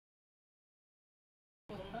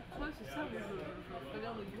c'est ça, je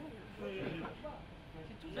regarde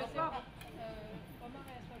c'est tout d'accord.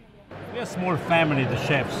 We're a small family, the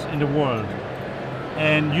chefs in the world,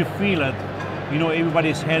 and you feel it. You know,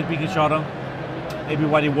 everybody's helping each other.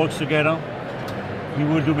 Everybody works together. We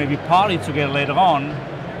will do maybe party together later on,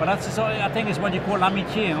 but that's I think it's what you call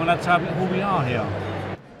l'amitié, and that's who we are here.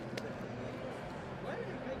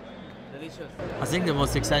 Delicious. I think the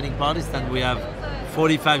most exciting part is that we have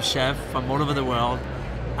 45 chefs from all over the world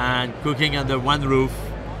and cooking under one roof.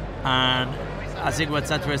 And I think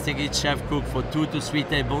what's interesting, each chef cooks for 2 to 3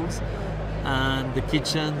 tables, and the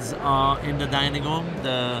kitchens are in the dining room.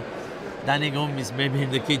 The dining room is maybe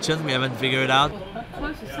in the kitchen, we haven't figured it out.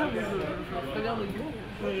 Ouais, c'est ça, je regarde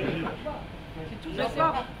c'est tout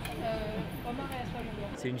d'accord.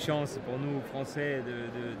 C'est une chance pour nous Français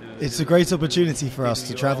It's a great opportunity for us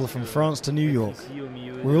to travel from France to New York.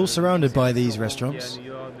 We're all surrounded by these restaurants.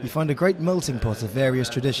 You find a great melting pot of various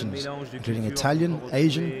traditions, including Italian,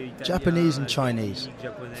 Asian, Japanese and Chinese.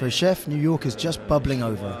 For a chef, New York is just bubbling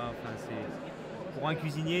over. Pour un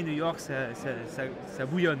cuisinier, New York, ça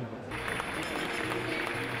bouillonne.